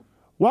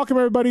Welcome,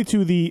 everybody,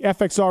 to the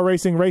FXR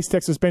Racing Race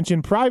Tech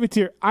Suspension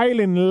Privateer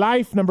Island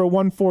Life number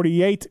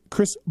 148.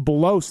 Chris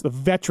Blose, the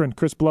veteran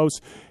Chris Blose.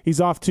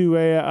 He's off to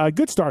a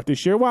good start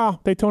this year.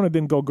 Well, Daytona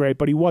didn't go great,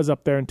 but he was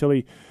up there until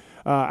he,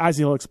 as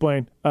he'll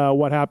explain,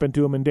 what happened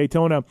to him in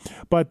Daytona.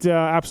 But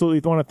absolutely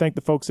want to thank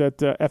the folks at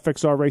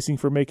FXR Racing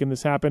for making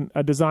this happen.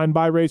 Designed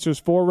by racers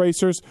for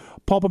racers.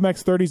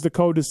 Pulp20 is the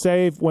code to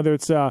save, whether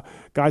it's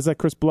guys like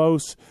Chris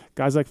Blose,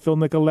 guys like Phil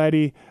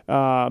Nicoletti,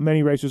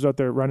 many racers out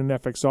there running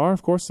FXR.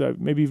 Of course,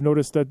 maybe you've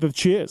noticed that the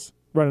Chiz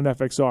running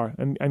FXR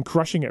and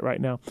crushing it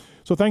right now.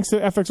 So thanks to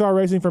FXR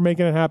Racing for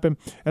making it happen.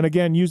 And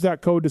again, use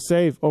that code to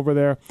save over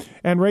there.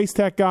 And Race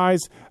Tech guys,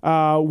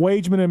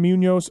 Wageman and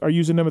Munoz are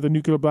using them at the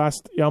Nuclear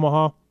Blast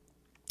Yamaha.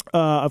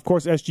 Of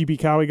course, SGB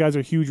Cowie guys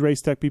are huge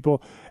Race Tech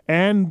people,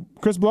 and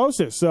Chris Blose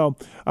is. So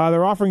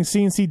they're offering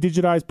CNC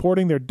digitized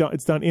porting.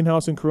 It's done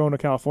in-house in Corona,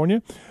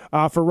 California.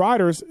 For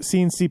riders,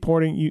 CNC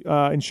porting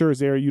ensures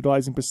they are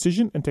utilizing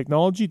precision and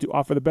technology to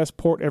offer the best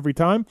port every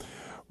time,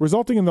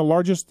 resulting in the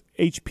largest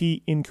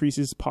HP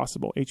increases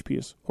possible. HP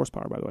is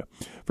horsepower, by the way.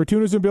 For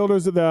tuners and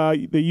builders,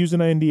 they use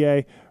an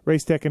NDA.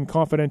 Race Tech can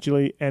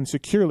confidentially and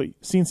securely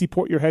CNC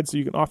port your head so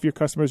you can offer your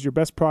customers your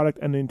best product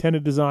and the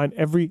intended design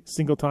every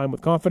single time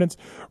with confidence.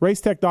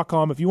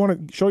 Racetech.com. If you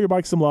want to show your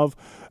bike some love,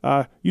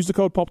 use the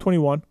code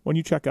PULP21 when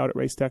you check out at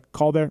Race Tech.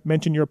 Call there,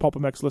 mention you're a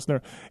PulpMX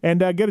listener, and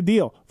get a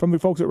deal from the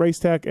folks at Race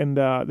Tech, and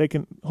they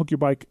can hook your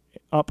bike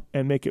up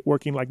and make it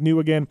working like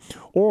new again,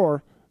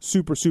 or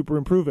super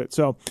improve it.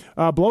 So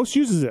Blose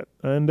uses it,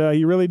 and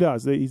he really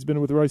does. He's been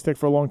with Race Tech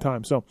for a long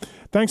time. So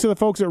thanks to the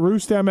folks at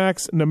Roost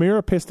MX,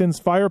 Namura Pistons,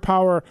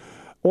 Firepower,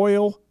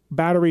 Oil,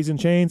 Batteries and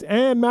Chains,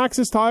 and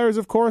Maxxis Tires,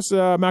 of course.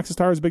 Maxxis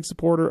Tires is a big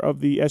supporter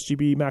of the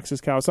SGB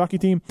Maxxis Kawasaki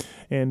team,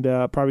 and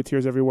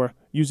privateers everywhere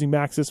using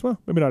Maxxis.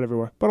 Well, maybe not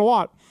everywhere, but a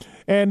lot.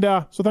 And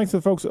so thanks to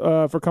the folks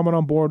for coming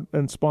on board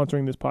and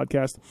sponsoring this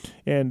podcast.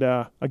 And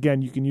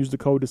again, you can use the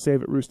code to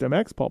save at Roost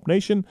MX, Pulp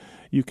Nation.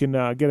 You can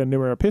get a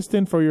Namura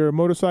piston for your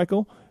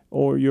motorcycle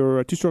or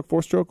your two-stroke,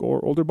 four-stroke,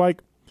 or older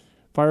bike.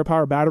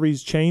 Firepower,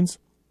 batteries, chains.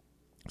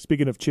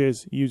 Speaking of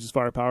Chiz, he uses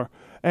Firepower.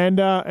 And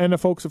the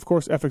folks, of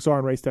course, FXR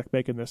and Race Tech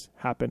making this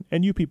happen.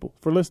 And you people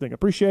for listening.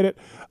 Appreciate it.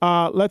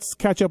 Let's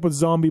catch up with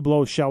Zombie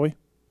Blose, shall we?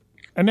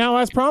 And now,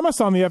 as promised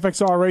on the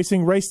FXR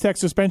Racing Race Tech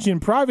Suspension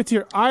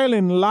Privateer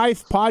Island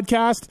Life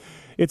podcast,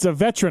 it's a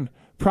veteran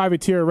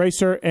privateer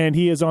racer, and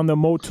he is on the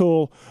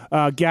Motul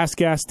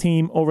Gas-Gas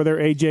team over there,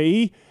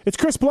 AJE. It's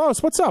Chris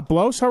Blose. What's up,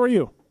 Blose? How are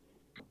you?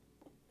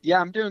 Yeah,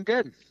 I'm doing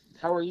good.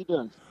 How are you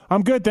doing?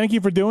 I'm good. Thank you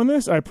for doing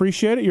this. I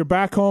appreciate it. You're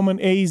back home in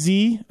AZ.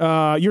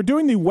 You're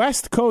doing the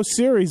West Coast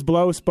Series,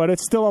 Blose, but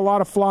it's still a lot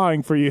of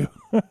flying for you.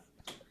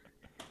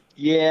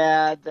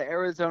 Yeah, the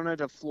Arizona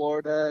to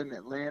Florida and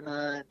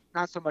Atlanta,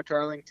 not so much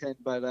Arlington,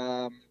 but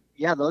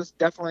yeah, those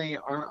definitely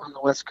aren't on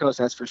the West Coast,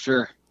 that's for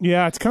sure.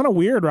 Yeah, it's kind of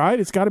weird, right?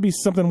 It's got to be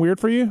something weird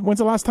for you. When's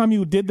the last time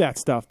you did that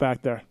stuff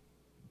back there?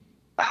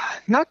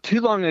 Not too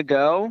long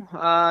ago,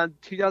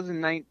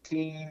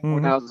 2019,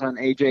 when I was on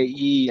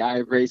AJE, I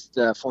raced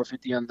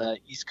 450 on the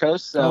East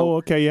Coast. So,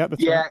 okay, yeah,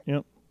 that's right.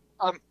 Yep.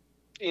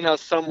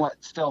 Somewhat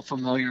still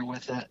familiar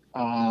with it,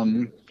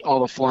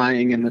 all the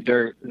flying in the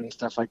dirt and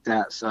stuff like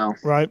that. So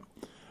right.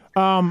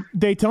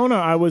 Daytona,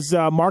 I was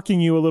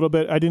marking you a little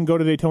bit. I didn't go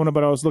to Daytona,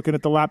 but I was looking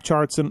at the lap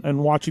charts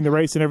and watching the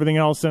race and everything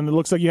else, and it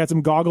looks like you had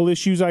some goggle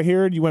issues, I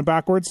heard. You went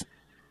backwards?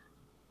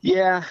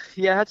 Yeah,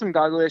 I had some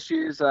goggle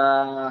issues.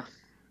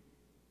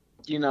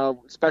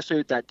 Especially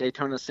with that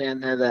Daytona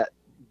sand there, that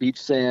beach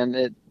sand,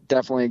 it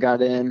definitely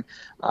got in.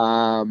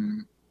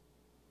 And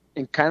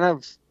kind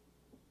of,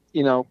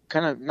 not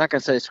going to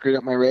say screwed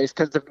up my race,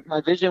 because my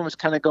vision was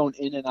kind of going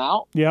in and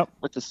out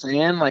with the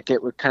sand. Like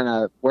it would kind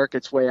of work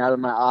its way out of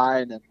my eye,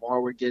 and then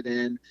more would get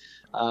in.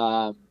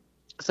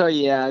 So,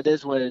 yeah, it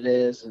is what it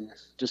is. And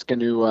just going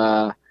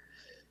to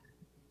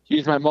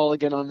use my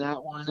mulligan on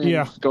that one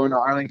and going to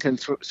Arlington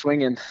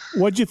swinging.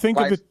 What'd you think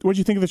of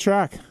the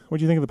track?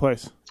 What'd you think of the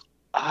place?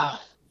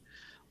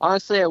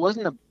 Honestly, I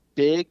wasn't a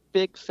big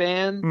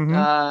fan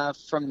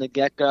from the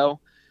get-go.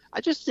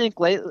 I just think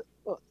lately,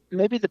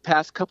 maybe the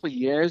past couple of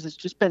years, it's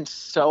just been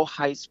so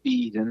high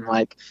speed, and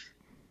like,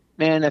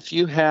 man, if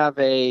you have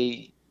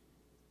a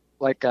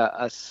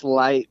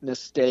slight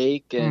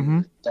mistake,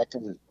 and that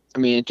can,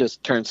 it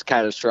just turns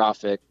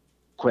catastrophic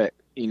quick,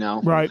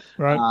 Right.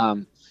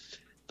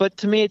 But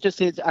to me, it just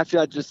needs. I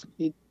feel like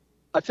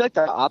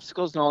the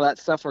obstacles and all that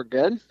stuff are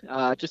good.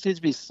 It just needs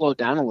to be slowed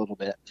down a little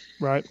bit.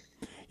 Right.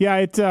 Yeah,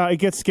 it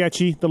gets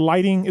sketchy. The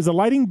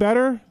lighting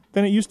better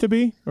than it used to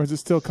be, or is it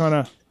still kind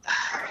of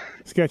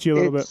sketchy a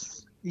little bit?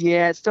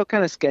 Yeah, it's still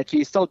kind of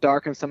sketchy. It's still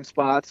dark in some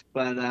spots,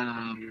 but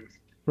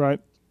right.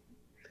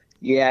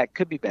 Yeah, it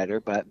could be better,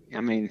 but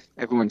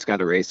everyone's got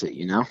to race it,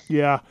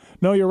 Yeah.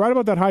 No, you're right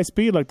about that high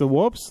speed, like the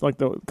whoops,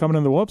 coming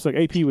in the whoops. Like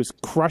AP was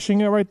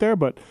crushing it right there,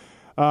 but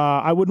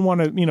I wouldn't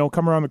want to,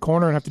 come around the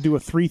corner and have to do a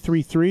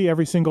 3.33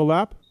 every single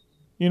lap,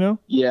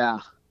 Yeah.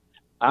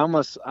 I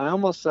almost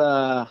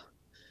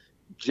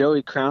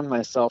Joey crowned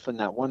myself in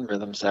that one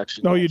rhythm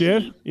section. Oh, you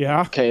did?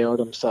 Yeah. KO'd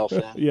himself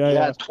in.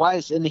 yeah.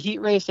 Twice in the heat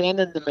race and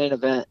in the main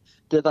event.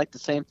 did like the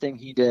same thing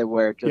he did,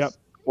 where just Yep.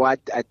 well,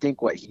 I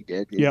think what he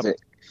did is Yep.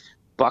 it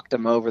bucked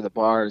him over the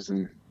bars,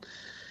 and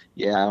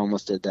yeah, I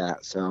almost did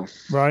that. So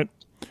Right.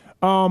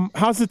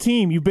 How's the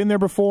team? You've been there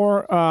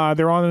before.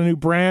 They're on a new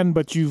brand,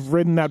 but you've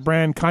ridden that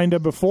brand kind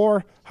of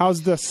before.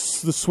 How's the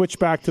switch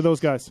back to those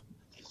guys?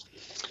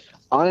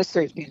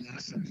 honestly, it's been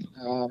awesome.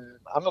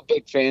 I'm a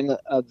big fan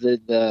of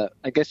the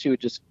I guess you would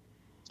just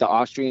the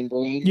Austrian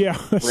brand. Yeah,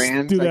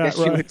 brands, do that. I guess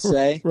you would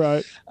say.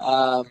 Right.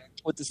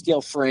 With the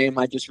steel frame,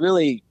 I just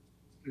really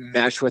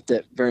mesh with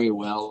it very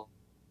well.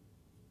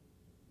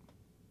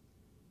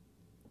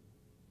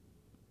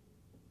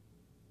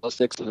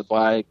 Six of the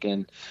bike,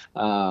 and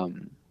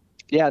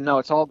yeah, no,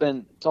 it's all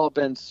been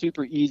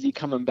super easy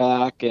coming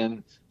back,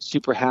 and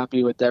super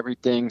happy with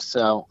everything.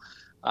 So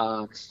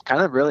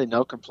kind of really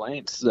no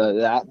complaints.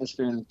 The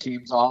atmosphere in the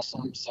team's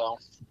awesome. So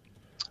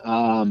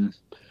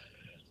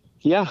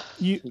yeah,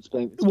 it's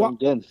been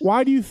good.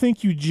 Why do you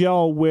think you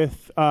gel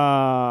with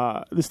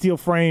the steel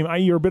frame?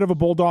 You're a bit of a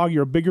bulldog.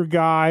 You're a bigger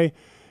guy.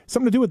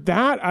 Something to do with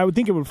that? I would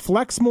think it would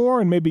flex more,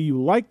 and maybe you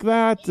like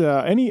that.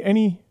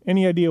 Any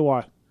idea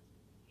why?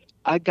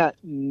 I got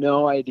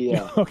no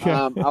idea. Okay.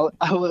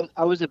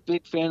 I was a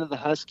big fan of the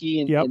Husky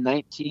in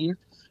 19.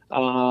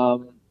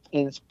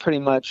 And it's pretty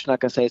much, not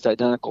gonna say it's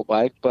identical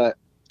bike, but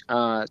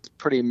it's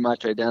pretty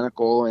much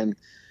identical, and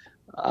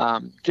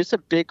just a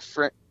big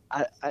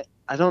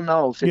I don't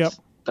know if it's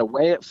the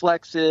way it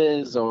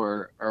flexes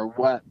or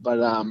what,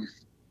 but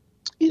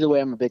either way,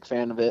 I'm a big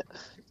fan of it,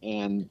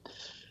 and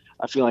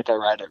I feel like I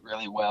ride it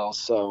really well.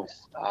 So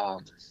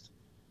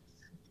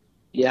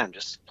yeah,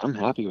 I'm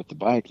happy with the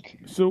bike.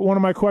 So one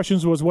of my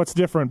questions was what's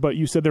different, but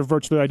you said they're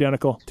virtually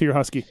identical to your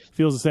Husky.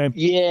 Feels the same.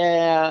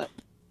 Yeah.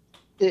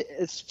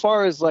 As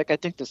far as like, I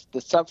think the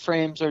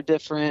subframes are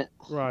different.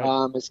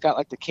 Right. It's got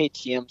like the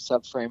KTM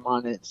subframe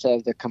on it instead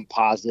of the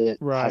composite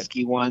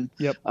Husky one.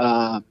 Yep.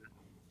 And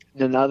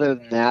other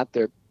than that,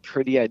 they're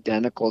pretty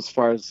identical as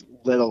far as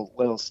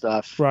little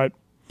stuff. Right.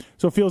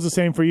 So it feels the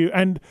same for you.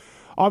 And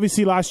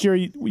obviously last year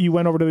you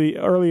went over to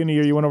early in the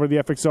year, you went over to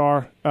the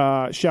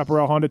FXR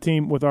Chaparral Honda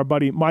team with our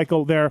buddy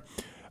Michael there,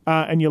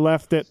 and you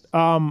left it.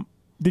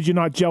 Did you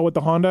not gel with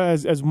the Honda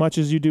as much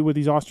as you do with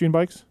these Austrian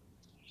bikes?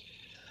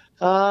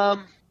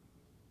 Man,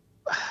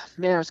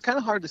 it's kind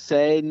of hard to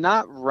say.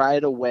 Not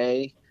right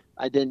away.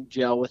 I didn't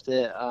gel with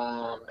it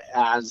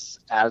as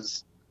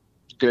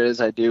good as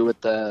I do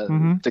with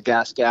the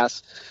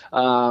Gas-Gas.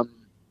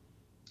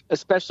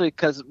 Especially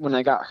because when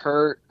I got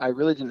hurt, I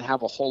really didn't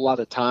have a whole lot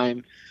of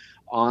time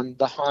on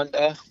the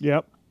Honda.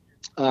 Yep.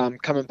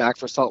 Coming back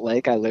for Salt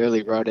Lake, I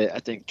literally rode it, I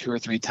think, 2 or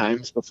 3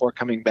 times before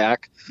coming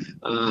back.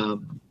 But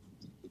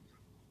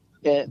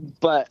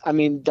I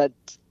mean, that,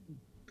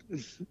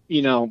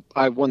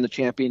 I won the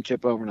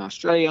championship over in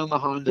Australia on the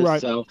Honda,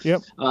 right. So yep.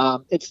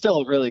 It's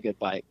still a really good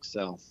bike.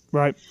 So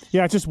right,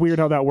 yeah, it's just weird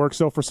how that works.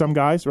 So for some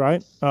guys,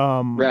 right?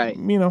 Right.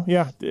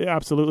 Yeah,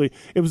 absolutely.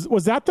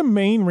 Was that the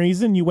main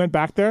reason you went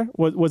back there?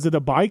 Was it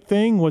a bike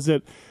thing? Was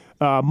it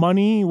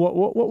money?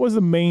 What was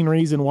the main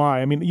reason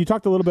why? I mean, you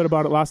talked a little bit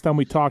about it last time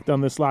we talked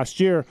on this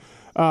last year,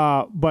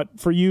 but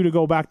for you to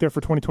go back there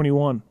for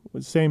 2021,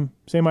 was the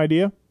same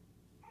idea?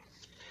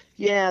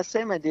 Yeah,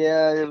 same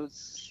idea. It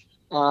was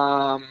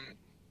kind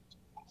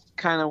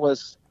of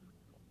was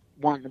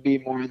wanting to be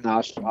more in the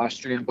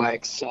Austrian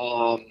bikes,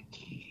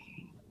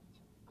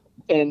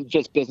 and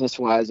just business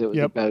wise, it was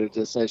a better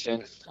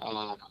decision.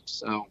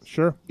 So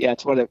sure, yeah,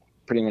 it's what it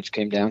pretty much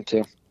came down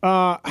to.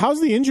 How's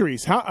the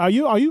injuries? How are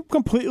you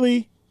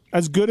completely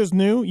as good as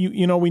new?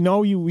 We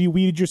know you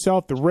weeded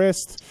yourself, the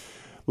wrist,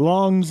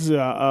 lungs,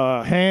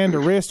 hand or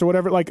wrist or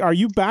whatever. Like, are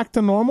you back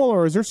to normal,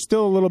 or is there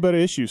still a little bit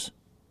of issues?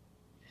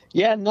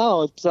 Yeah,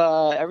 no, it's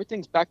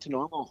everything's back to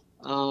normal.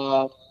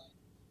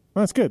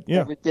 That's good.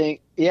 Yeah.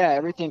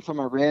 Everything from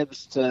my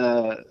ribs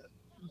to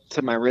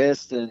my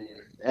wrist and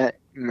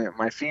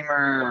my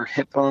femur or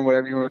hip bone,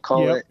 whatever you want to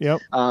call it.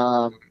 Yep.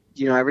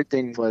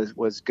 Everything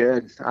was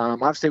good.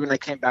 Obviously, when I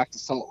came back to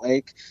Salt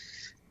Lake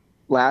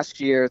last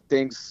year,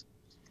 things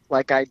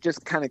like I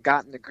just kind of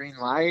gotten the green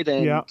light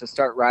and to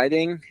start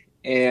riding,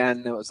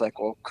 and it was like,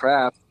 well,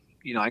 crap,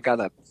 I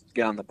gotta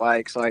get on the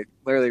bike. So I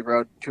literally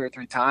rode 2 or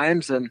 3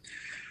 times and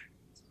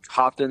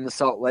hopped into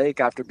Salt Lake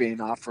after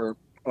being off for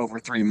over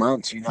 3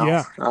 months.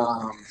 Yeah.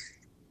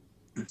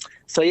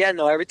 So yeah,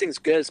 no, everything's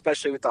good,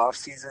 especially with the off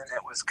season.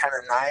 It was kind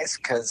of nice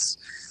because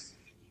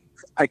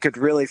I could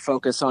really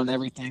focus on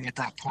everything at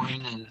that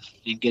point and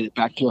get it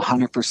back to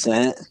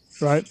 100%.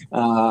 Right.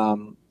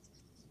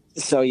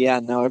 So yeah,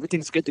 no,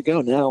 everything's good to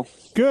go now.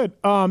 Good.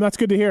 That's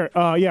good to hear.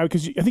 Yeah,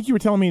 because I think you were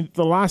telling me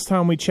the last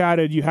time we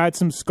chatted, you had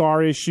some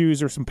scar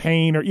issues or some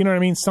pain, or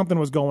something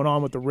was going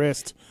on with the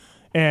wrist,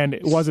 and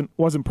it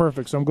wasn't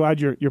perfect. So I'm glad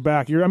you're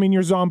back.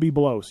 You're zombie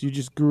Blose. You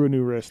just grew a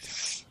new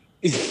wrist.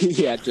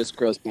 Yeah, it just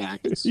grows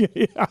back. Yeah,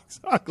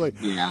 exactly.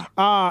 Yeah.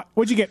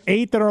 What'd you get?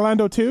 8th at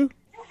Orlando too?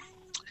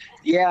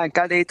 Yeah, I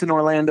got 8th in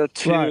Orlando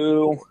too.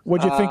 Right.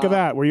 What'd you think of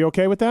that? Were you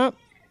okay with that?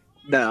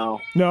 No.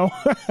 No.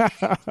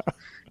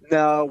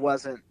 No,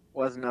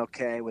 wasn't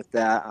okay with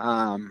that.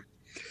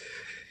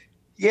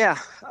 Yeah,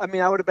 I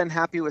mean, I would have been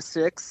happy with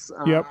 6,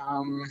 Yep.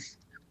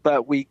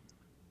 but we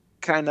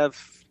kind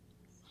of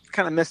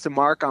missed the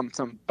mark on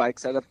some bike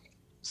setup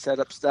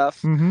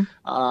stuff,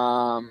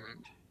 Mm-hmm.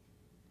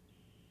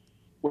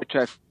 which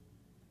I found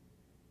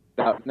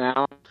out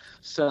now.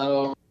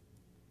 So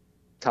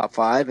top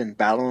 5 and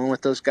battling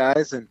with those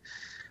guys, and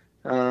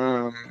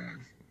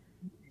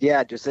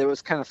yeah, just it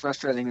was kind of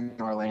frustrating in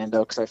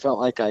Orlando because I felt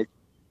like I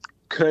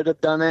could have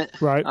done it.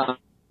 Right.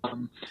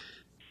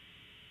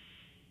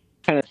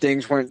 Kind of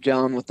things weren't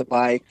gelling with the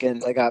bike,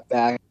 and I got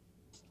back,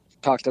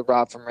 talked to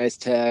Rob from Race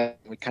Tech.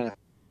 We kind of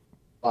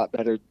a lot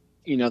better,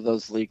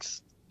 those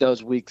weeks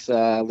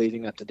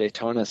leading up to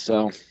Daytona.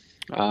 So,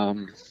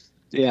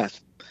 yeah,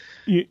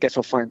 guess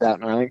we'll find out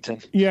in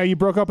Arlington. Yeah, you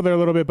broke up there a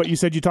little bit, but you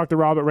said you talked to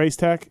Rob at Race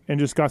Tech and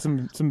just got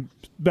some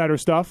better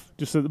stuff,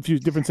 just a few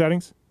different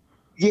settings.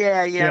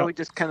 Yeah, we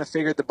just kind of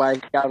figured the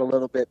bike out a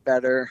little bit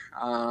better.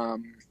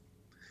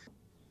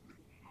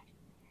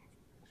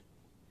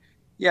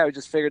 Yeah, we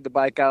just figured the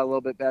bike out a little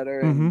bit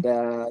better, and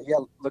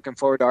looking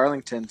forward to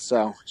Arlington,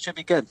 so should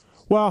be good.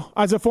 Well,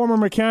 as a former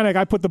mechanic,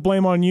 I put the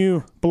blame on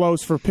you,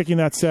 Blose, for picking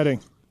that setting.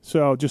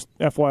 So just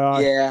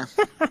FYI. Yeah.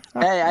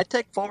 Hey, I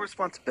take full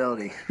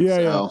responsibility.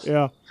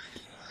 Yeah.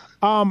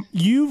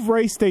 You've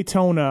raced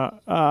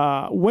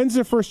Daytona. When's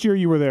the first year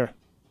you were there?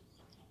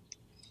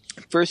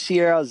 First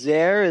year I was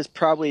there is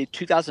probably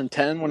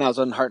 2010 when I was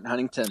on Hart and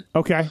Huntington.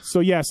 Okay, so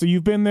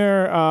you've been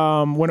there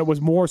when it was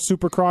more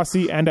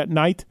supercrossy and at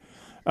night.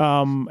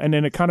 And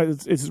then it kind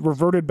of is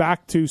reverted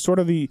back to sort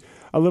of a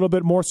little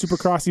bit more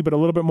supercrossy, but a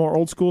little bit more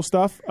old school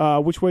stuff.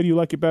 Which way do you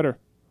like it better?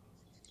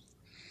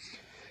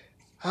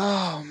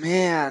 Oh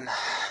man,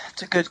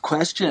 that's a good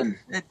question.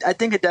 I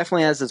think it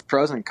definitely has its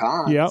pros and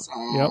cons. Yep.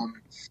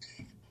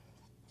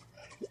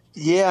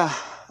 Yeah,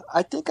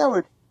 I think I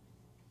would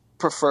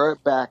prefer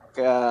it back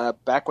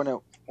when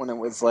it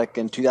was like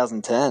in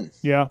 2010.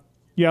 Yeah,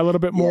 a little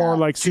bit more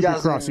like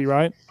supercrossy,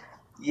 right?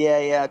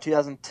 Yeah,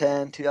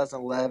 2010,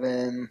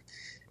 2011.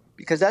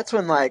 Because that's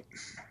when, like,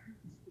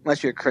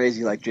 unless you're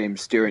crazy like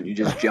James Stewart, you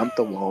just jump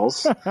the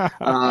walls.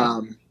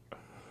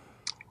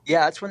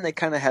 Yeah, that's when they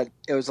kind of had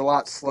 – it was a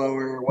lot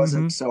slower. It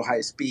wasn't so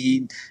high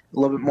speed, a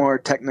little bit more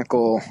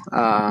technical.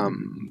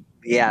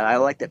 Yeah, I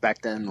liked it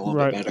back then a little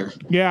bit better.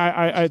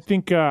 Yeah, I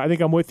think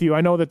I'm with you.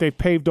 I know that they've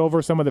paved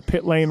over some of the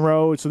pit lane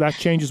roads, so that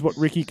changes what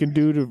Ricky can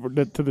do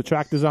to the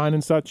track design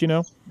and such,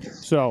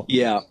 So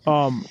yeah.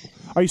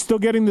 Are you still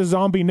getting the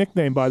zombie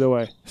nickname, by the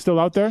way?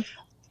 Still out there?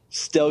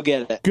 Still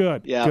get it.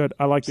 Good. Yeah. Good.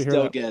 I like to hear that.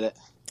 Still get it.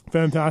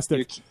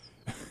 Fantastic.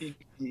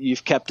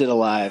 You've kept it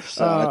alive,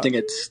 so I think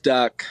it's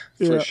stuck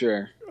for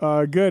sure.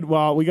 Good.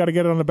 Well, we got to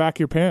get it on the back of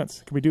your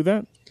pants. Can we do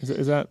that?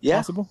 Is that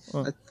possible?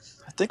 I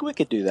think we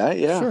could do that.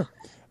 Yeah.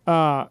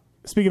 Sure.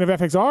 Speaking of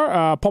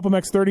FXR,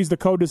 Pulp20 is the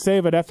code to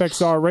save at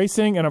FXR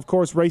Racing, and of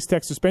course, Race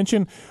Tech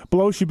suspension.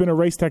 Blose, you've been a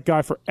Race Tech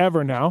guy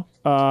forever now.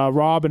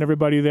 Rob and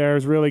everybody there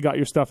has really got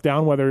your stuff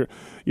down. Whether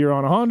you're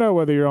on a Honda,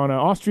 whether you're on an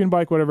Austrian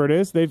bike, whatever it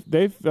is,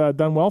 they've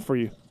done well for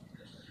you.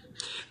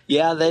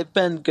 Yeah, they've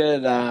been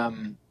good.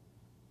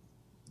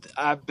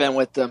 I've been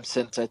with them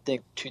since I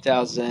think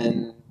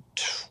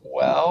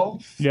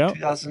 2012.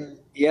 Yeah.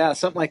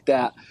 Something like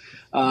that.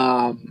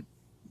 And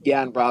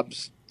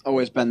Rob's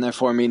always been there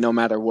for me no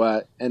matter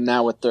what. And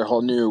now with their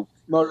whole new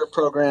motor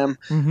program,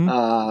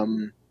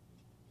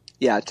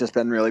 it's just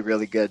been really,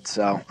 really good.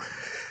 So,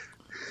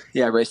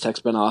 yeah, Race Tech's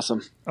been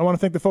awesome. I want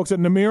to thank the folks at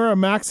Namira,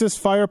 Maxxis,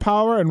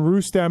 Firepower, and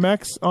Roost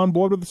MX on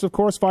board with us, of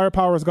course.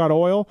 Firepower's got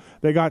oil.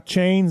 They got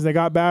chains. They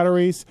got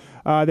batteries.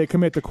 They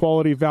commit to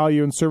quality,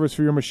 value, and service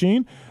for your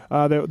machine.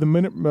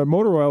 The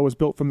motor oil was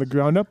built from the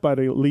ground up by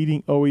the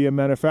leading OEM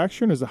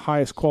manufacturer and is the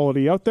highest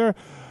quality out there.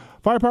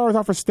 Firepower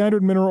offers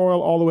standard mineral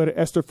oil all the way to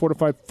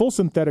ester-fortified full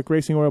synthetic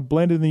racing oil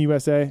blended in the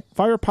USA.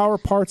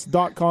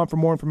 Firepowerparts.com for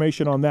more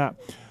information on that.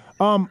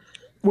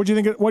 What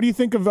do you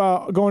think of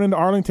going into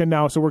Arlington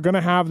now? So we're going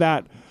to have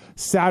that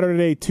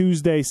Saturday,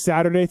 Tuesday,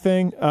 Saturday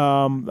thing.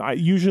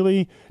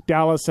 Usually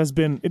Dallas hasn't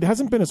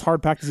been as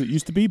hard packed as it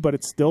used to be, but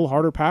it's still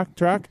harder packed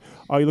track.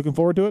 Are you looking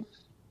forward to it?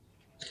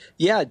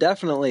 Yeah,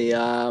 definitely.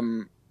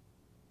 I've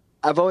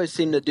always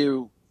seemed to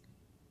do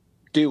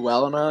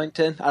well in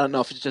Arlington. I don't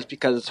know if it's just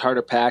because it's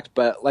harder packed,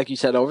 but like you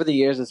said, over the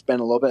years it's been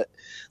a little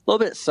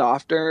bit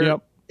softer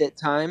at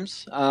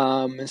times,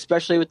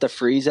 especially with the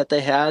freeze that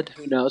they had.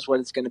 Who knows what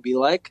it's going to be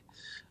like?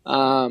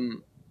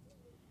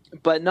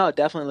 But no,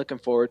 definitely looking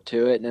forward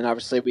to it. And then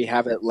obviously we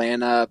have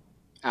Atlanta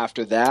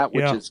after that,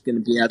 which is going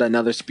to be at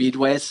another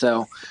speedway.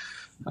 So,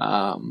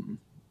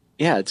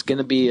 it's going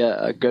to be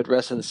a good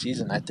rest of the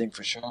season, I think,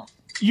 for sure.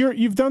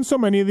 You've done so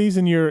many of these,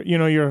 and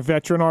you're a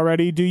veteran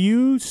already. Do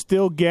you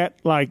still get,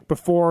 like,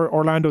 before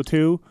Orlando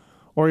 2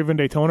 or even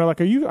Daytona? Like,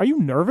 are you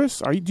nervous?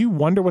 Do you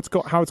wonder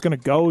how it's going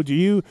to go? Do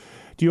you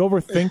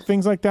overthink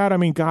things like that? I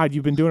mean, God,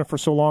 you've been doing it for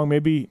so long.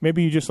 Maybe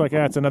you just like,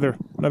 it's another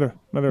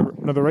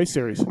race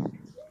series.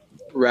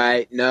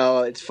 Right.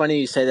 No, it's funny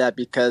you say that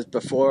because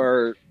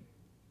before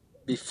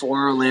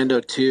Orlando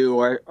 2,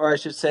 or I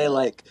should say,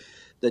 like,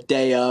 the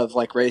day of,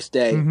 like, race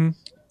day,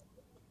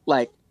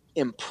 like,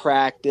 in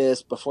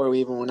practice, before we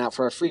even went out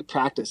for a free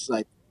practice,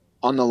 like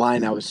on the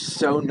line, I was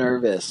so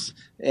nervous.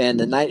 And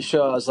the night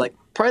show, I was like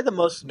probably the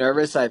most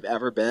nervous I've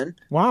ever been.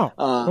 Wow.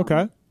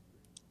 Okay.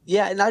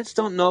 Yeah, and I just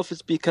don't know if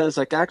it's because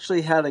like I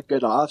actually had a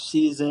good off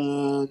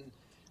season.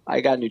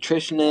 I got a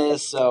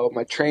nutritionist, so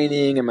my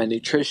training and my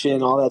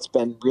nutrition, all that's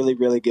been really,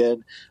 really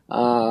good.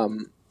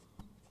 And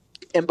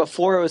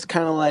before it was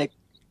kind of like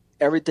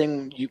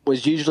everything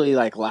was usually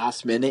like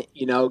last minute,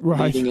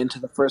 leading into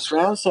the first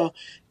round. So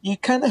you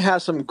kind of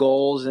have some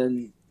goals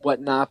and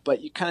whatnot,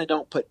 but you kind of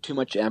don't put too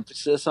much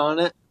emphasis on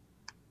it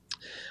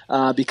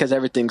because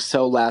everything's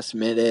so last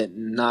minute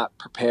and not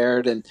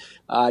prepared. And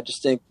I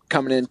just think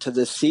coming into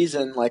this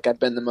season, like I've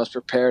been the most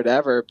prepared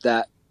ever,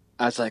 that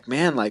I was like,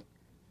 man, like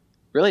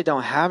really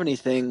don't have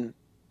anything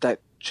that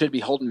should be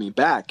holding me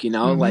back,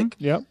 like,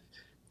 yep.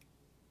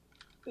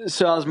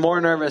 So I was more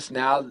nervous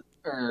now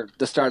or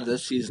the start of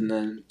this season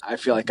than I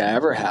feel like I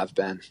ever have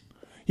been.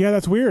 Yeah,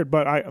 that's weird,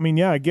 but I mean,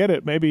 yeah, I get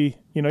it. Maybe,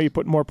 you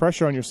put more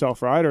pressure on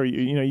yourself, right? Or,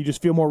 you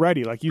just feel more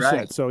ready, like you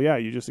said. So, yeah,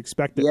 you just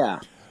expect it. Yeah.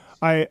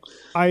 I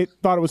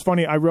thought it was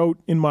funny. I wrote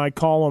in my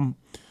column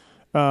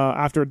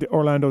after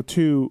Orlando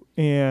 2,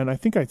 and I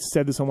think I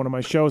said this on one of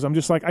my shows. I'm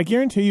just like, I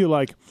guarantee you,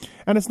 like,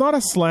 and it's not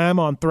a slam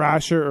on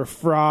Thrasher or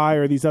Fry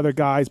or these other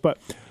guys, but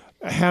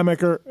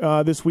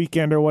Hammaker this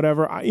weekend or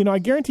whatever. I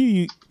guarantee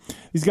you,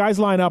 these guys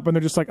line up and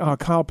they're just like, oh,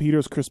 Kyle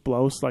Peters, Chris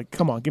Blose. Like,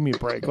 come on, give me a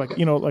break. Like,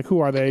 like who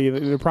are they?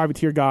 They're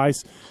privateer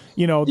guys.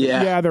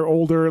 Yeah, they're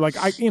older. Like,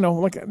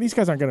 like these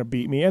guys aren't going to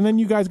beat me. And then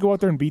you guys go out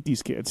there and beat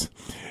these kids.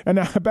 And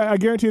I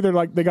guarantee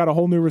you, they got a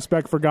whole new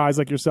respect for guys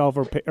like yourself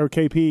or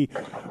KP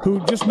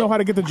who just know how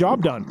to get the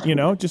job done.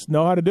 Just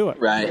know how to do it.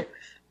 Right.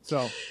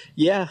 So.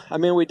 Yeah, I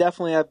mean, we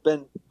definitely have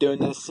been doing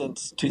this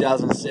since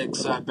 2006.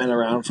 So I've been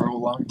around for a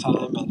long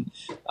time,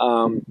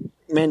 and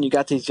man, you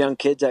got these young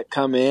kids that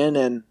come in,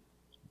 and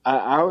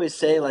I always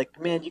say,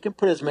 like, man, you can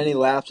put as many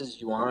laps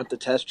as you want at the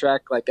test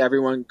track. Like,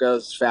 everyone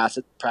goes fast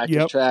at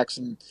practice tracks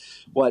and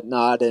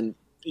whatnot, and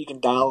you can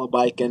dial a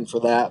bike in for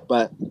that.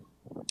 But,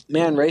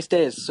 man, race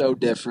day is so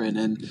different,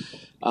 and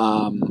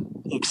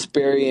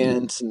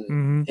experience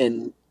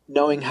and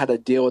knowing how to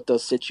deal with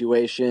those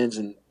situations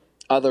and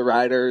other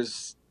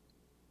riders,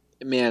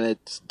 man,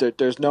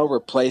 there's no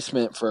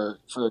replacement for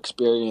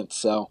experience.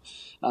 So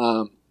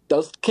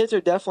those kids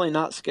are definitely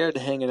not scared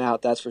to hang it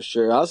out. That's for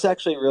sure. I was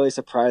actually really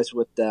surprised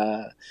with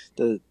the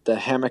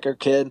Hammaker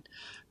kid.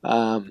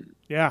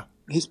 Yeah,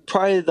 he's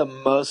probably the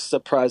most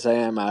surprised I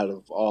am out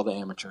of all the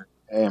amateur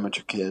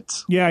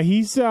kids. Yeah,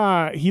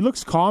 he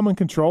looks calm and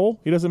control.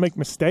 He doesn't make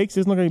mistakes. He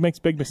doesn't look like he makes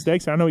big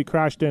mistakes. I know he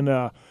crashed in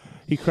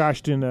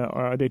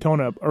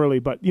Daytona early,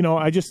 but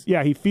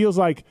he feels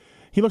like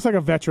he looks like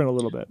a veteran a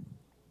little bit.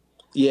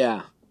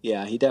 Yeah,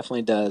 he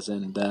definitely does,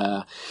 and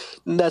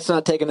that's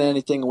not taking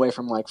anything away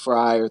from like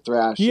Fry or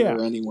Thrash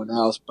or anyone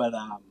else, but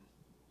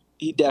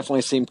he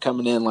definitely seemed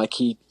coming in like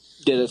he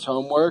did his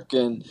homework,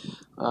 and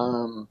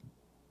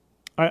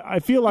I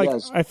feel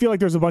like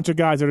there's a bunch of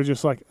guys that are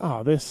just like,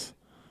 oh, this,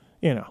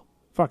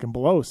 fucking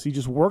Blose, he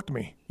just worked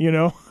me,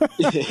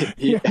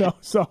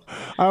 So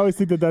I always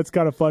think that's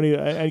kind of funny,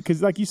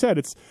 because like you said,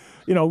 it's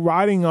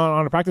riding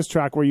on a practice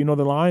track where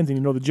the lines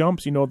and the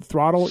jumps, the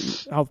throttle,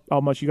 how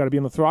much you got to be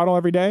on the throttle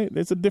every day.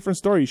 It's a different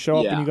story. You show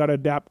up and you got to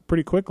adapt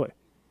pretty quickly.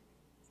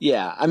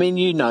 Yeah, I mean,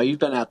 you've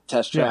been at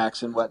test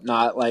tracks and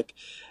whatnot. Like,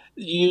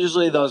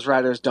 usually those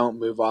riders don't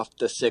move off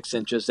the 6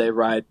 inches. They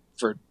ride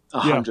for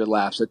 100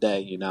 laps a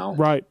day.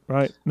 Right.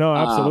 No,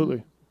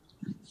 absolutely.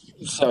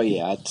 So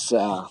yeah, it's.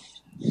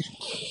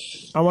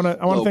 I want to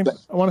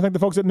thank the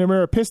folks at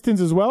Namura Pistons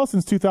as well.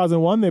 Since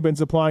 2001, they've been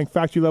supplying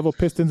factory level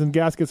pistons and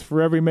gaskets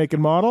for every make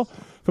and model.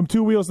 From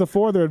 2 wheels to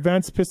 4, their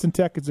advanced piston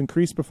tech has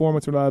increased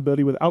performance and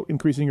reliability without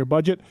increasing your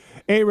budget.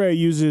 A-Ray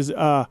uses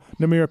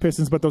Namura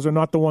pistons, but those are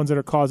not the ones that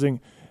are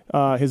causing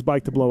his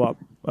bike to blow up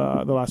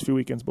the last few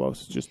weekends.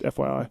 Blows, just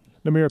FYI.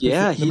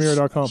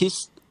 Namura.com.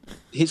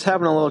 He's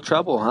having a little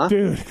trouble, huh?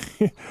 Dude,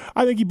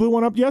 I think he blew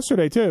one up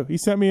yesterday too. He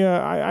sent me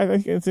I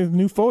think it's a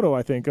new photo,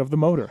 I think, of the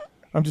motor.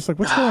 I'm just like,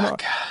 what's going on?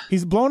 God.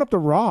 He's blowing up the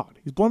rod.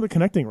 He's blowing up the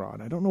connecting rod.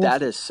 I don't know.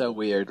 That is so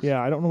weird.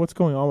 Yeah, I don't know what's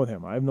going on with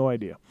him. I have no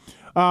idea.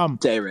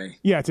 Day-Ray.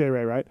 Yeah, it's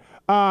Day-Ray, right?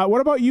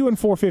 What about you in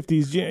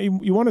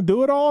 450s? You want to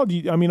do it all?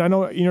 I mean, I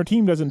know your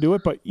team doesn't do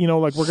it, but,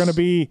 like we're going to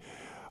be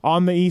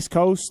on the East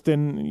Coast,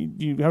 and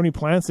do you have any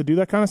plans to do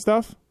that kind of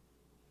stuff?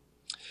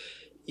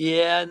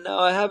 Yeah, no,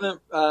 I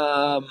haven't.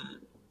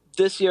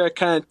 This year I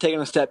kind of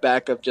taken a step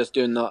back of just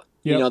doing the,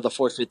 the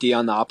 450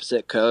 on the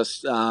opposite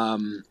coast,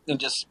 and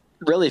just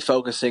really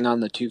focusing on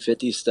the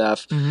 250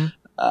 stuff. Mm-hmm.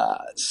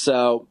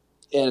 So,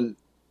 and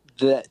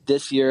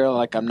this year,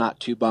 like, I'm not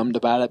too bummed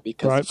about it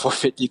because the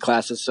 450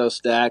 class is so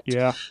stacked.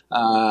 Yeah.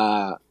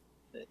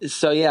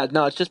 So yeah,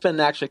 no, it's just been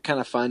actually kind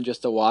of fun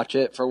just to watch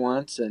it for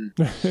once and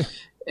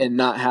and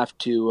not have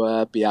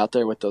to be out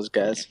there with those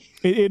guys.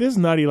 It is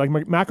nutty. Like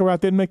McElrath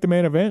didn't make the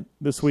main event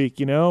this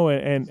week,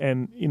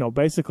 and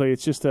basically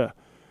it's just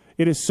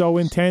it is so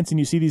intense, and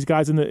you see these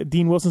guys in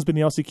Dean Wilson's been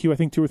in the LCQ I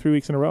think 2 or 3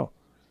 weeks in a row.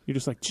 You're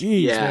just like,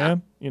 geez,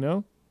 man,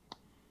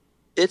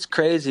 It's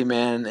crazy,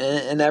 man.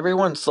 And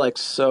everyone's like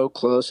so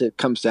close. It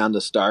comes down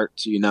to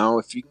starts, you know.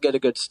 If you can get a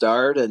good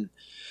start and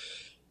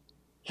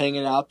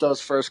hanging out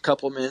those first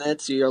couple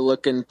minutes, you're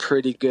looking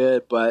pretty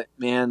good. But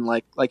man,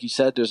 like you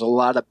said, there's a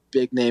lot of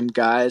big name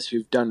guys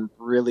who've done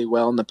really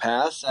well in the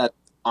past that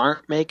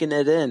aren't making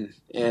it in,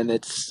 and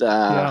it's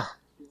man,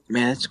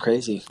 it's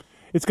crazy.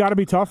 It's got to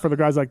be tough for the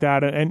guys like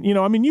that. And you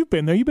know, I mean, you've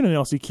been there. You've been in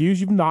LCQs.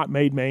 You've not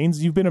made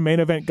mains. You've been a main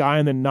event guy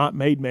and then not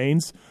made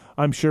mains,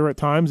 I'm sure, at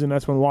times. And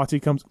that's when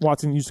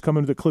Watson used to come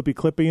into the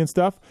clippy and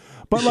stuff.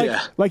 But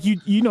like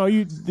you know,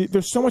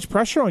 there's so much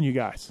pressure on you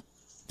guys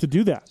to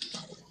do that.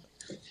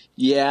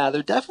 Yeah,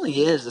 there definitely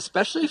is,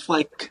 especially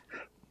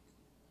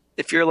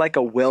if you're like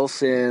a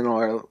Wilson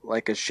or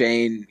like a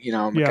Shane, you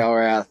know,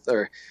 McElrath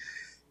or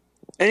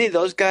any of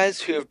those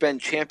guys who have been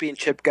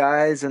championship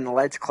guys in the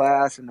lights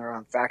class and they're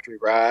on factory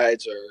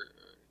rides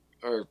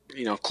or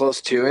you know,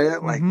 close to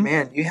it. Like,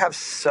 man, you have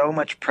so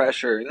much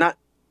pressure. Not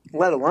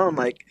let alone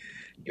like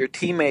your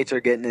teammates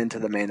are getting into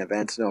the main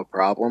events, no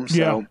problem.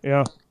 So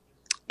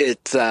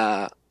it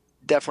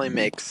definitely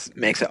makes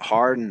it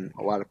hard and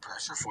a lot of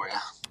pressure for you.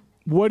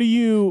 What do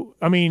you?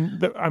 I mean,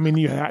 there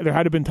had to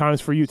have been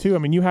times for you too. I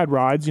mean, you had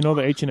rides, you know,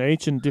 the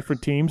H&H and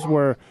different teams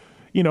where,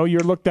 you know,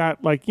 you're looked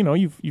at like, you know,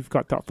 you've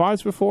got top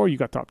 5s before, you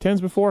got top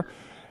 10s before.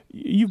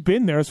 You've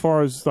been there as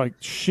far as like,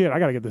 shit, I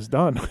got to get this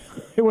done.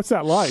 What's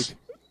that like?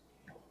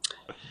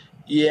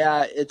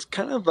 Yeah, it's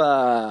kind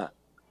of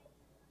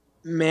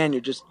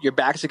man, your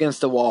back's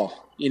against the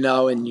wall, you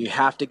know, and you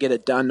have to get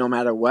it done no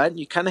matter what.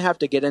 You kind of have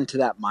to get into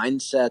that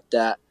mindset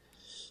that,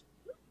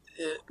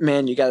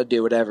 man, you got to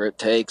do whatever it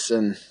takes,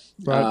 and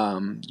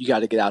you got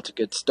to get out to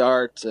good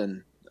starts,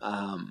 and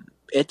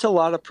it's a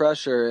lot of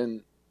pressure,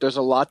 and there's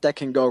a lot that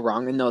can go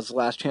wrong in those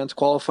last chance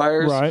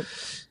qualifiers. Right.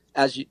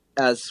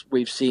 As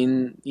we've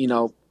seen, you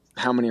know,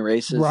 how many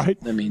races. Right.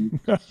 I mean,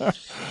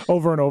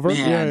 over and over.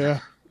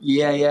 Man,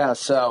 yeah.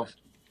 So,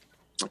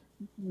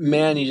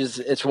 man,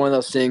 it's one of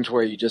those things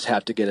where you just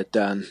have to get it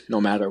done no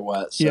matter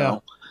what.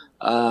 So,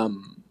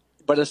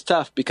 but it's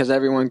tough because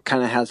everyone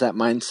kind of has that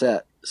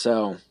mindset.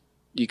 So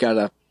you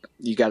gotta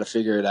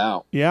figure it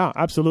out. Yeah,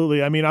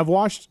 absolutely. I mean, I've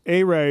watched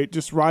A-Ray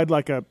just ride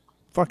like a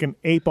fucking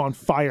ape on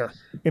fire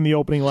in the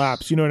opening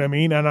laps. You know what I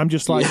mean? And I'm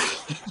just like,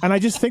 and I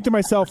just think to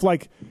myself,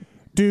 like,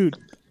 dude,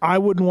 I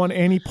wouldn't want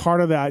any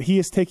part of that. He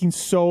is taking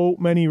so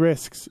many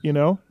risks, you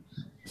know?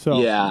 So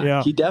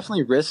yeah, he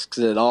definitely risks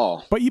it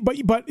all. But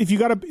if you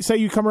got to say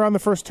you come around the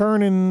first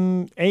turn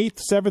in 8th,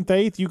 7th,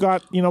 8th, you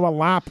got, you know, a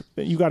lap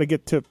that you got to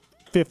get to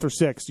 5th or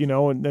 6th, you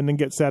know, and then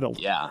get settled.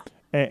 Yeah.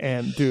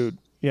 And dude,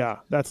 yeah,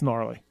 that's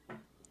gnarly.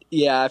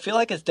 Yeah, I feel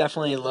like it's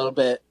definitely a little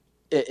bit.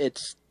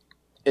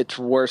 It's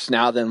worse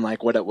now than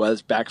like what it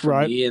was back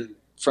for me and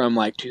from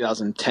like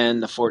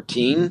 2010 to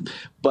 14.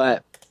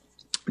 But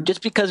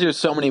just because there's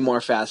so many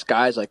more fast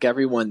guys, like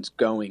everyone's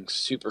going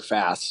super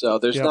fast, so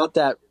there's not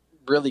that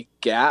really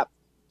gap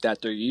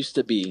that there used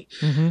to be.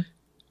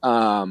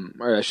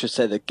 Or I should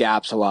say the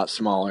gap's a lot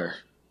smaller.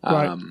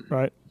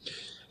 Right.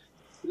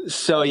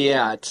 So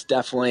yeah, it's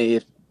definitely,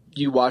 if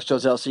you watch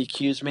those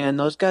LCQs, man,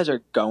 those guys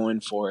are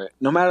going for it.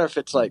 No matter if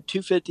it's like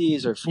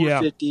 250s or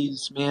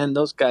 450s, man,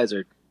 those guys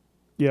are.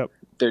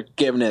 They're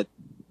giving it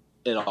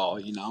all,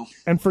 you know.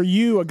 And for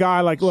you, a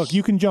guy like, look,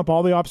 you can jump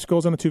all the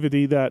obstacles on a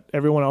 250 that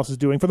everyone else is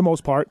doing for the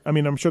most part. I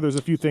mean, I'm sure there's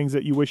a few things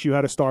that you wish you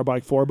had a star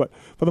bike for, but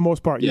for the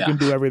most part, you can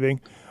do everything.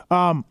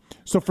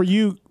 So for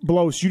you,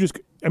 Blose,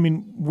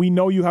 we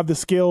know you have the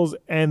skills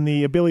and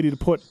the ability to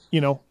put,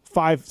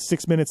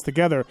 5-6 minutes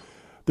together.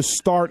 The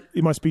start,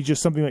 it must be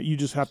just something that you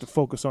just have to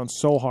focus on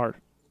so hard.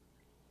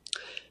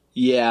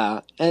 Yeah.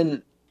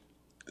 And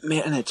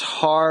man, it's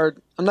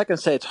hard. I'm not going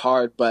to say it's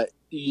hard, but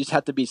you just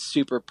have to be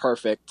super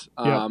perfect.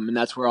 And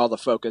that's where all the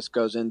focus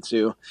goes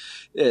into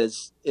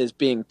is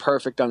being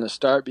perfect on the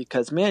start,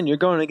 because man, you're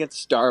going against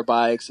star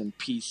bikes and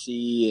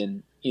PC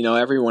and,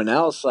 everyone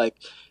else. Like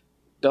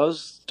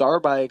those star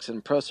bikes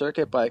and pro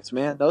circuit bikes,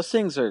 man, those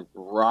things are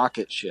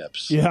rocket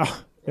ships. Yeah.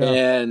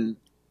 And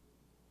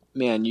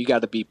man, you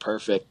got to be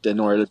perfect in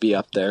order to be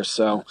up there.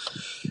 So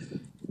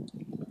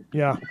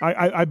yeah,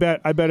 I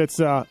bet it's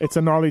a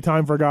gnarly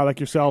time for a guy like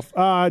yourself.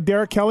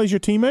 Derek Kelly's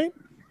your teammate?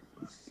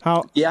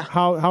 How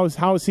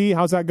is he?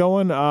 How's that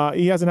going?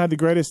 He hasn't had the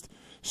greatest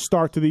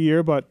start to the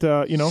year, but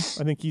I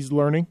think he's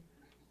learning.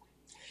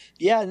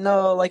 Yeah,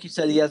 no, like you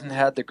said, he hasn't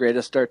had the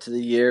greatest start to the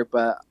year,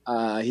 but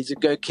he's a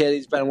good kid.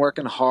 He's been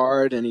working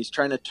hard and he's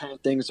trying to turn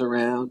things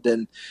around.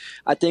 And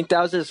I think that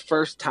was his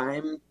first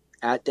time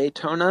at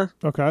Daytona.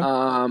 Okay.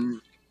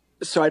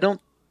 So I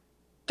don't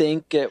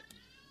think it.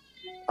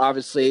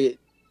 Obviously,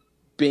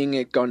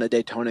 going to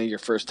Daytona your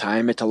first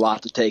time, it's a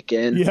lot to take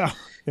in. Yeah.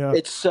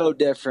 It's so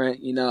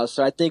different,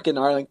 So I think in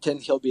Arlington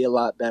he'll be a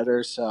lot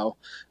better. So,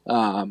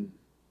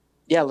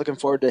 looking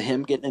forward to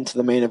him getting into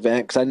the main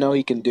event because I know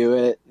he can do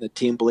it. The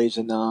team believes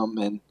in him,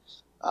 and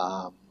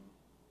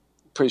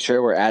pretty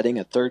sure we're adding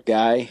a third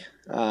guy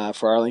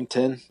for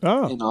Arlington.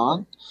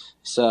 Oh.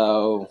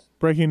 So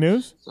breaking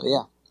news. So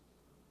yeah.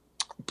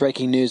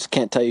 breaking news.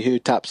 Can't tell you who.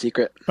 Top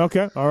secret.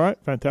 Okay. All right.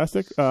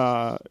 Fantastic.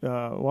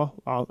 Well,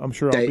 I'm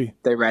sure I'll be.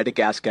 They ride a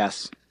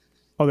gas-gas.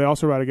 Oh, they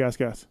also ride a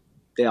gas-gas.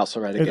 They also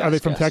ride a gas-gas. Are they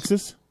from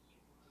Texas?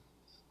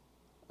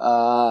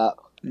 No.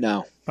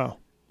 Oh,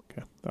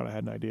 okay. Thought I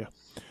had an idea.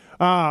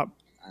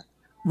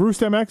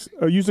 Roost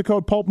MX, use the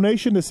code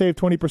PulpNation to save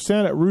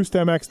 20% at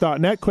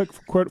roostmx.net. Quick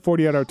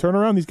 48-hour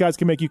turnaround. These guys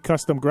can make you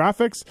custom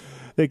graphics.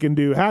 They can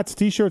do hats,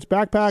 T-shirts,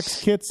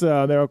 backpacks, kits.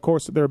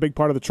 They're a big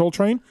part of the Troll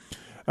Train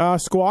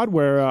squad,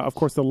 where, of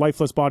course, the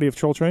lifeless body of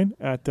Troll Train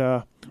at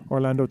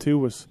Orlando 2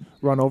 was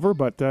run over,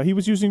 but he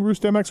was using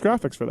Roost MX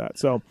graphics for that.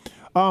 So,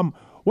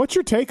 what's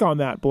your take on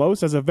that,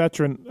 Blose, as a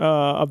veteran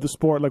of the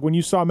sport? Like when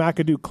you saw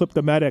McAdoo clip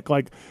the medic,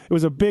 like it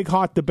was a big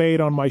hot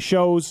debate on my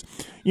shows.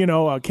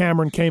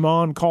 Cameron came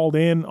on, called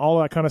in, all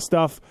that kind of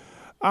stuff.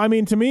 I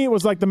mean, to me, it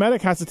was like the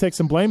medic has to take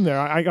some blame there.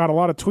 I got a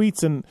lot of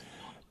tweets and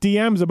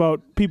DMs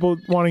about people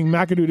wanting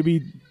McAdoo to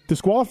be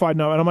disqualified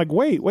now, and I'm like,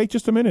 wait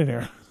just a minute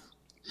here.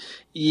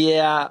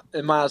 Yeah,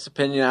 in my honest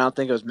opinion, I don't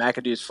think it was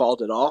McAdoo's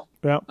fault at all.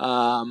 Yeah.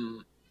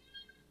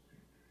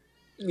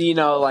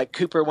 Like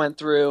Cooper went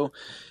through.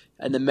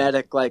 And the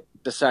medic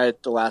decided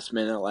at the last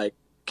minute,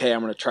 okay,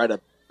 I'm going to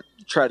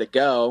try to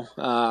go.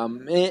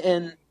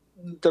 And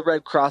the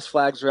Red Cross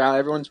flags are out.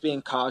 Everyone's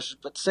being cautious,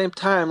 but at the same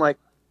time,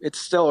 it's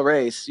still a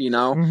race,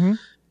 Mm-hmm.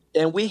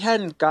 And we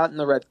hadn't gotten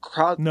the Red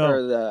Cross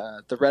or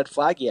the red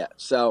flag yet,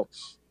 so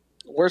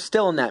we're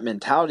still in that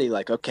mentality.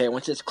 Okay,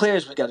 once it's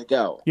clears, we got to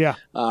go. Yeah.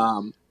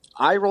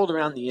 I rolled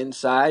around the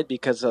inside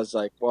because I was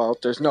like, well,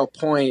 there's no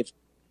point.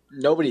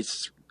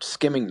 Nobody's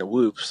skimming the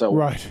whoop, so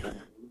right.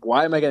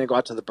 Why am I going to go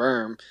out to the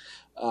berm?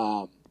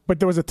 But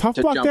there was a tough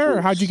block there,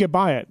 or how'd you get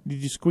by it?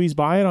 Did you squeeze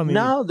by it on the?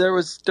 No,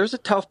 there's a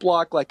tough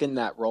block in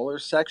that roller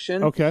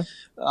section. Okay.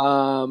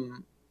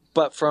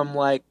 But from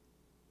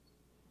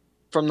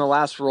the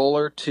last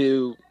roller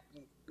to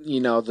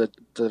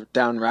the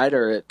down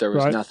rider, there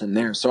was nothing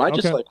there. So I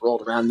just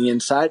rolled around the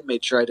inside,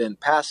 made sure I didn't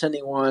pass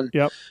anyone.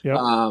 Yep.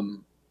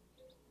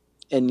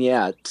 And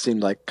yeah, it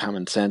seemed like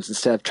common sense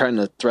instead of trying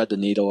to thread the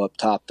needle up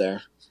top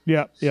there.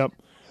 Yep.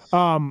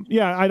 I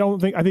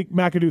think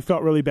McAdoo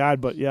felt really bad,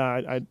 but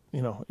the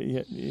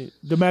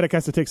medic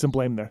has to take some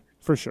blame there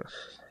for sure.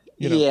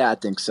 Yeah, I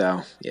think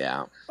so.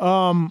 Yeah.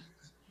 How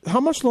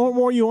much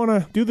more you want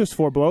to do this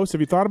for, Blose? Have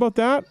you thought about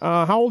that?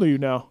 How old are you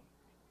now?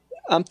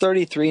 I'm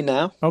 33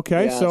 now.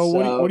 Okay, yeah, so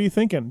what are you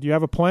thinking? Do you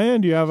have a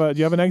plan? Do you have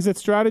an exit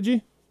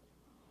strategy?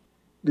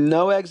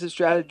 No exit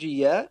strategy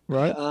yet.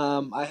 Right.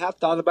 I have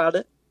thought about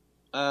it,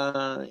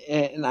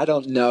 and I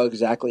don't know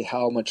exactly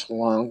how much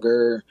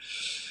longer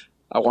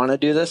I want to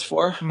do this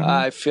for. Mm-hmm.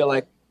 I feel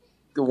like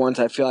once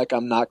I feel like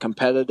I'm not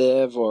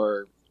competitive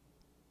or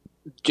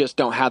just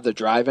don't have the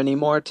drive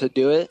anymore to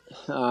do it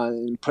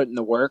and put in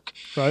the work,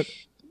 right?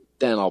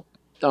 Then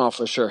I'll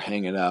for sure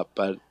hang it up.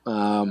 But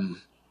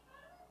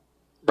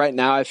right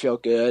now I feel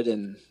good,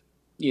 and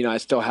I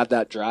still have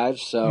that drive.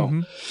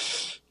 So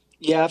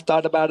yeah, I've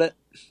thought about it,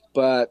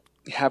 but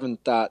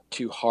haven't thought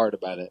too hard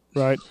about it.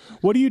 Right.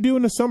 What do you do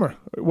in the summer?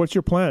 What's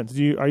your plans?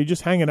 Are you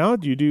just hanging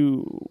out?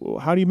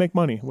 How do you make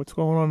money? What's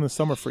going on in the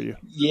summer for you?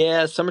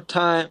 Yeah,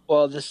 summertime.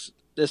 Well, this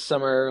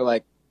summer,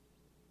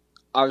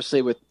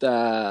 obviously with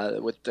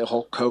the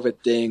whole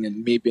COVID thing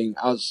and me being,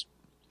 I was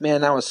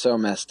so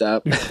messed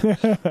up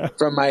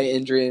from my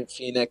injury in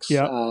Phoenix.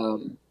 Yeah.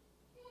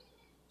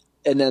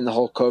 And then the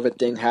whole COVID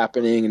thing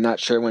happening and not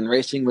sure when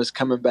racing was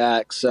coming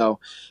back. So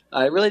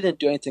I really didn't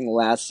do anything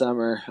last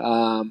summer.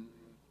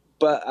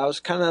 But I was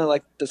kind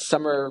of the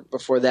summer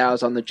before that, I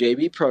was on the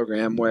JB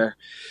program where,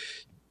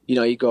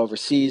 you go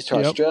overseas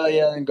to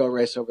Australia and go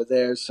race over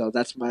there. So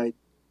that's my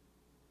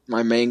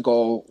main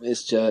goal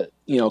is to,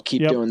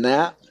 keep doing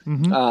that.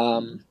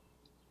 Mm-hmm.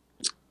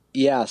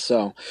 Yeah.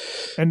 So.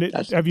 And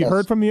have you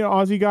heard from the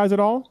Aussie guys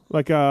at all?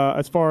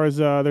 As far as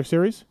their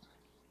series?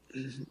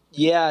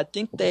 Yeah, I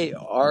think they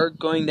are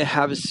going to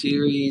have a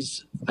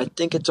series. I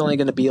think it's only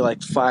going to be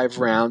 5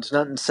 rounds,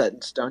 nothing set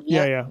in stone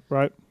yet. Yeah,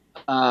 right.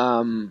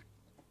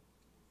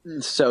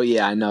 So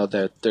yeah, I know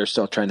that they're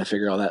still trying to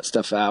figure all that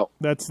stuff out.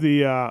 That's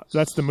the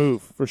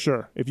move for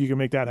sure. If you can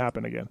make that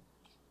happen again.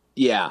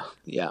 Yeah.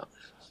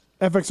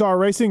 FXR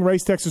Racing,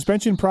 Race Tech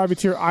Suspension,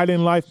 Privateer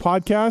Island Life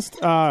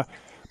podcast.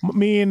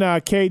 Me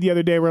and Cade the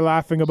other day were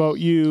laughing about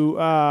you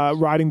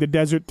riding the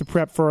desert to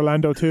prep for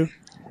Orlando 2,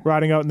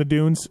 riding out in the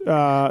dunes.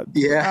 Yeah.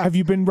 Have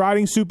you been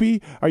riding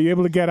Soupy? Are you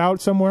able to get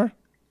out somewhere?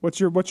 What's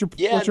your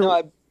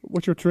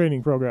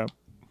training program?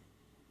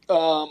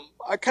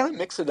 I kind of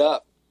mix it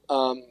up.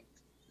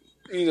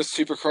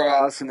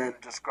 Supercross and then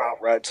just go out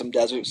and ride some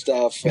desert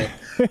stuff. And,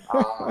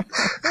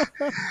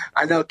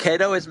 I know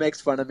Kate always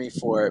makes fun of me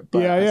for it,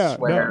 but I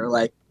swear,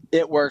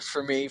 it works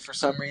for me for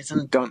some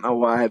reason. Don't know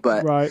why,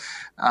 but right.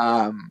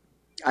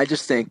 I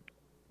just think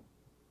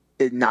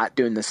it not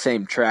doing the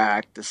same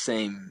track, the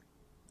same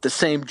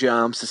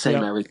jumps, the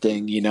same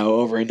everything,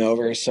 over and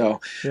over. So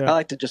I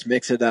like to just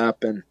mix it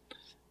up, and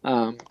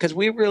because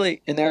we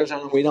really in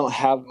Arizona we don't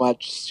have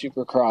much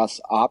Supercross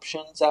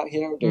options out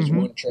here. There's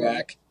one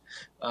track.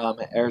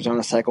 At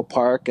Arizona Cycle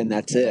Park, and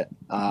that's it.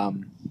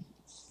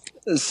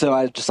 So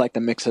I just like to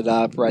mix it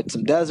up, ride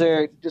some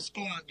desert, just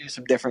go out and do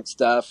some different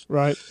stuff.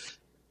 Right.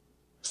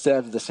 Instead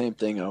of the same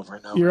thing over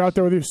and over. You're out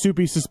there with your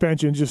soupy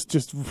suspension,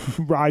 just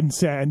riding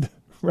sand.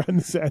 Riding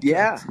the sand.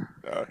 Yeah.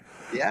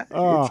 Yeah,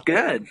 it's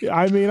good.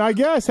 I mean, I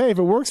guess, hey, if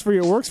it works for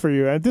you, it works for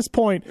you. At this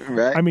point,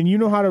 right. I mean, you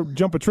know how to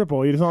jump a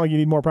triple. It's not like you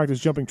need more practice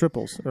jumping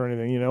triples or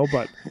anything,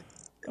 but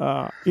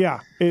yeah,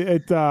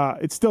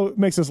 it still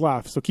makes us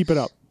laugh, so keep it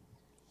up.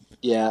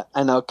 Yeah,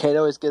 I know. Kate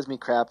always gives me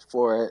crap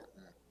for it,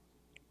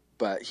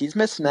 but he's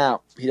missing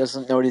out. He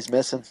doesn't know what he's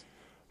missing.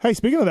 Hey,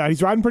 speaking of that,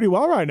 he's riding pretty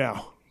well right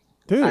now.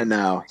 Dude. I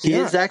know. He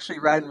is actually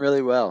riding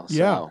really well.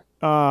 So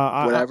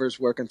yeah.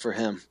 Whatever's working for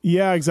him.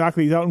 Yeah,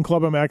 exactly. He's out in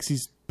Club MX.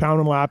 He's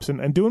pounding laps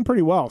and doing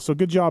pretty well. So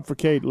good job for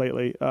Cade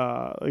lately.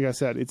 Like I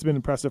said, it's been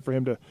impressive for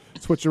him to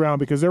switch around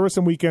because there were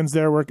some weekends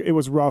there where it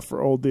was rough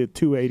for old the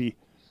 280.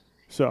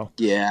 So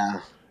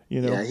yeah,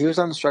 yeah, he was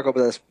on the struggle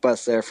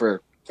bus there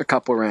for a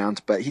couple rounds,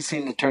 but he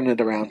seemed to turn it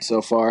around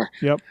so far.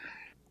 Yep.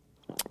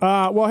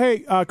 Well,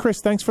 hey,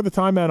 Chris, thanks for the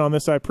time, man, on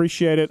this. I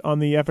appreciate it. On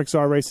the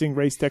FXR Racing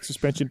Race Tech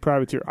Suspension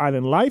Privateer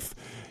Island Life.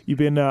 You've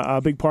been a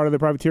big part of the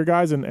Privateer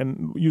guys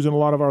and using a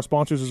lot of our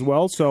sponsors as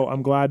well. So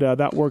I'm glad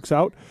that works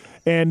out.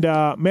 And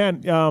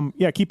man,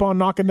 keep on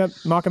knocking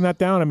that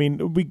down. I mean,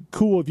 it would be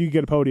cool if you could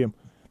get a podium.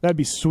 That'd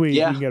be sweet.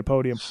 Yeah. If you can get a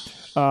podium.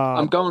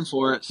 I'm going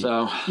for it.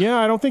 So yeah,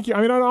 I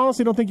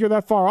honestly don't think you're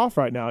that far off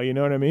right now. You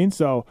know what I mean?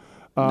 So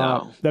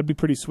no. That'd be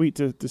pretty sweet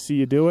to see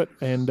you do it.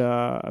 And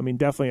I mean,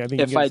 definitely, I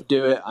think if I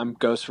do it, I'm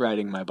ghost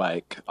riding my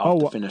bike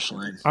off the finish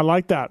line. I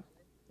like that.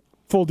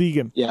 Full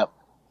Deegan. Yep.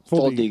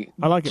 Full Deegan.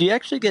 I like it. Do you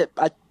actually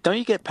don't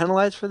you get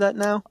penalized for that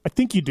now? I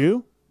think you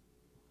do.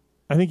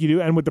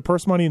 And with the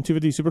purse money in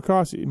 250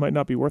 Supercross, it might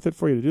not be worth it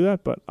for you to do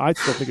that, but I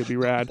still think it'd be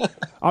rad.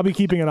 I'll be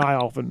keeping an eye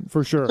open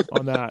for sure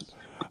on that.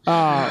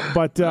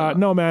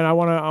 No, man, I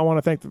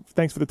want to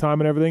thanks for the time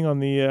and everything on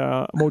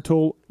the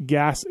Motul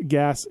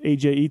Gas-Gas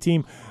AJE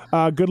team.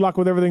 Good luck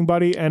with everything,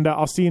 buddy, and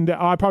I'll see you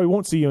I probably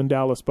won't see you in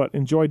Dallas, but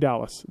enjoy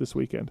Dallas this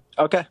weekend.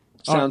 Okay,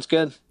 sounds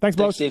good. Thanks,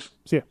 Blose. Steve.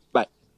 See ya. Bye.